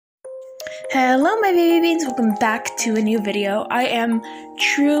Hello my baby beans, welcome back to a new video. I am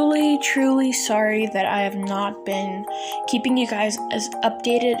truly sorry that I have not been keeping you guys as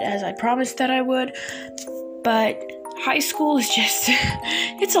updated as I promised that I would, but high school is just,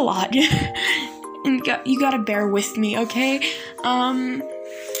 it's a lot, and you gotta bear with me, okay?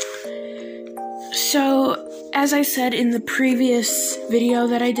 So, as I said in the previous video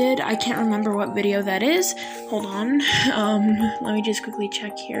that I did, I can't remember what video that is. Hold on. Let me just quickly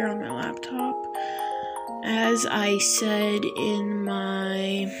check here on my laptop. As I said in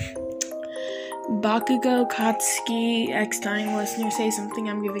my Bakugo Katsuki X Dying Listener Say Something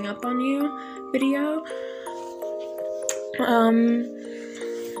I'm Giving Up on You video.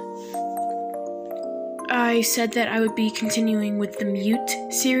 I said that I would be continuing with the Mute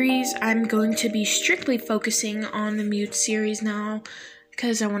series. I'm going to be strictly focusing on the Mute series now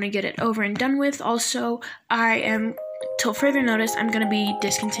because I want to get it over and done with. Also, till further notice, I'm going to be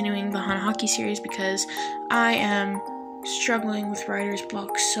discontinuing the Hanahaki series because I am struggling with writer's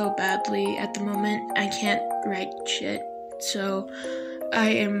block so badly at the moment. I can't write shit, so I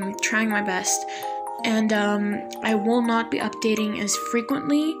am trying my best. And I will not be updating as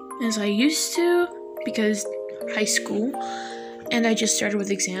frequently as I used to, because high school, and I just started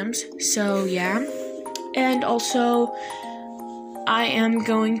with exams, so yeah. And also, I am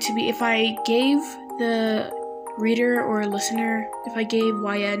going to be, if I gave the reader or listener, if I gave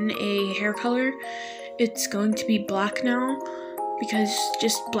YN a hair color, it's going to be black now, because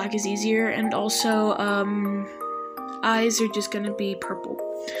just black is easier, and also, eyes are just gonna be purple.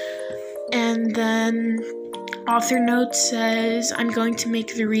 And then author note says I'm going to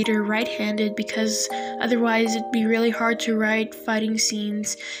make the reader right-handed because otherwise it'd be really hard to write fighting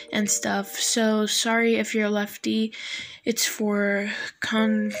scenes and stuff. So sorry if you're a lefty. It's for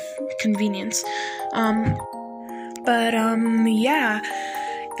convenience. Yeah,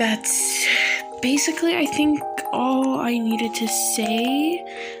 that's basically I think all I needed to say.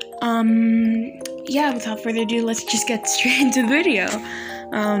 Yeah, without further ado, let's just get straight into the video.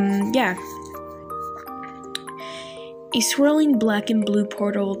 Yeah. A swirling black and blue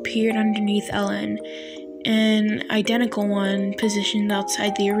portal appeared underneath Ellen, an identical one positioned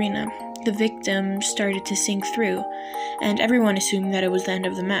outside the arena. The victim started to sink through, and everyone assumed that it was the end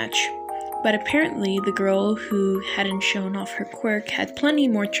of the match. But apparently, the girl who hadn't shown off her quirk had plenty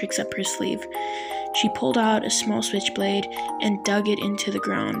more tricks up her sleeve. She pulled out a small switchblade and dug it into the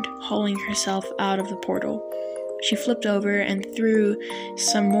ground, hauling herself out of the portal. She flipped over and threw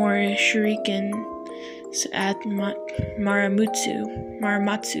some more shuriken at Maramatsu,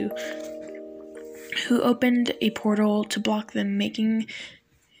 who opened a portal to block them, making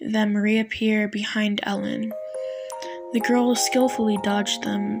them reappear behind Ellen. The girl skillfully dodged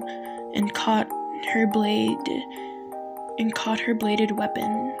them and caught her bladed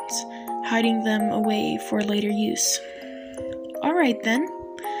weapons, hiding them away for later use. Alright then,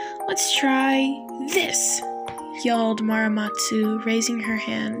 let's try this, yelled Maramatsu, raising her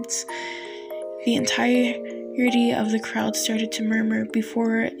hands. The entirety of the crowd started to murmur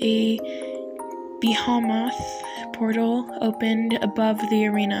before a behemoth portal opened above the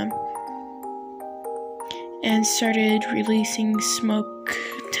arena and started releasing smoke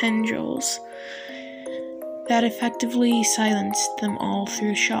tendrils that effectively silenced them all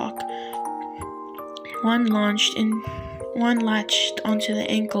through shock. One latched onto the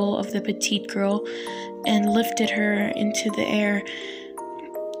ankle of the petite girl and lifted her into the air.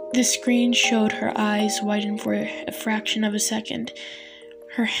 The screen showed her eyes widen for a fraction of a second.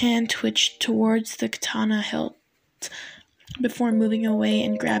 Her hand twitched towards the katana hilt before moving away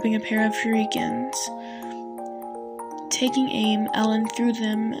and grabbing a pair of shurikens. Taking aim, Ellen threw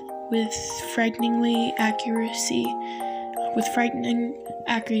them with frightening accuracy. With frightening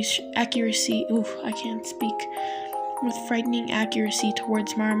accuracy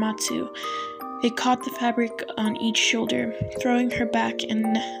towards Maramatsu. They caught the fabric on each shoulder, throwing her back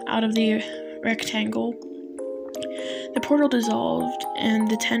and out of the rectangle. The portal dissolved, and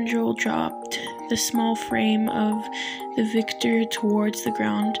the tendril dropped the small frame of the victor towards the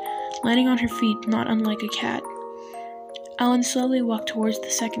ground, landing on her feet not unlike a cat. Ellen slowly walked towards the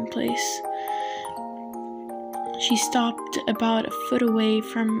second place. She stopped about a foot away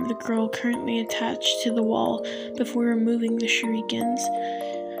from the girl currently attached to the wall before removing the shurikens.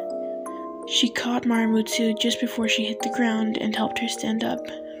 She caught Maramatsu just before she hit the ground and helped her stand up.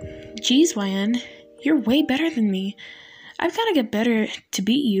 Geez, YN, you're way better than me. I've got to get better to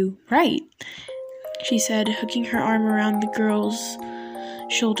beat you, right? She said, hooking her arm around the girl's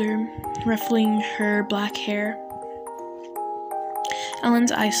shoulder, ruffling her black hair.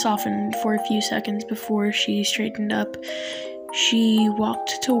 Ellen's eyes softened for a few seconds before she straightened up. She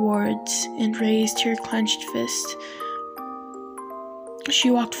walked towards and raised her clenched fist.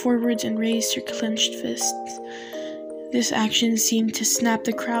 She walked forwards and raised her clenched fists. This action seemed to snap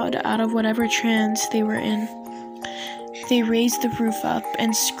the crowd out of whatever trance they were in. They raised the roof up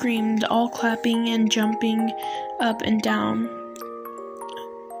and screamed, all clapping and jumping up and down.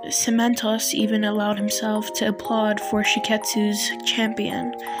 Cementos even allowed himself to applaud for Shiketsu's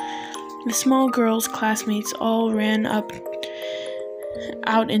champion. The small girl's classmates all ran out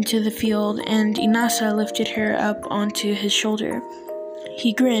into the field, and Inasa lifted her up onto his shoulder.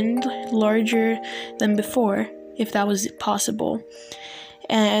 He grinned, larger than before, if that was possible,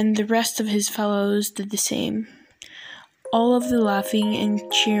 and the rest of his fellows did the same. All of them laughing and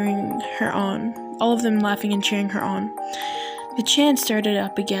cheering her on. The chant started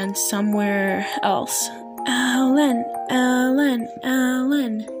up again somewhere else. Ellen, Ellen,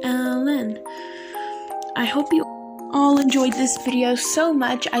 Ellen, Ellen. I hope you all enjoyed this video so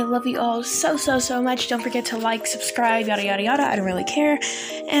much. I love you all so much. Don't forget to like, subscribe, yada yada yada. I don't really care.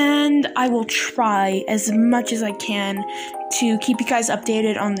 And I will try as much as I can to keep you guys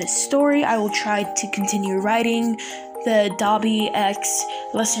updated on this story. I will try to continue writing the Dabi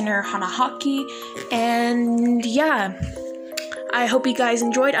xListener Hanahaki. And yeah, I hope you guys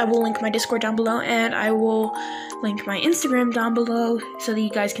enjoyed. I will link my Discord down below, and I will link my Instagram down below so that you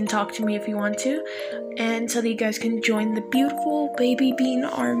guys can talk to me if you want to, and so that you guys can join the beautiful Baby Bean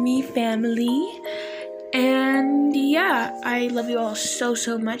Army family. And yeah, I love you all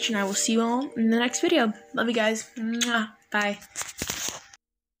so much, and I will see you all in the next video. Love you guys. Mwah. Bye.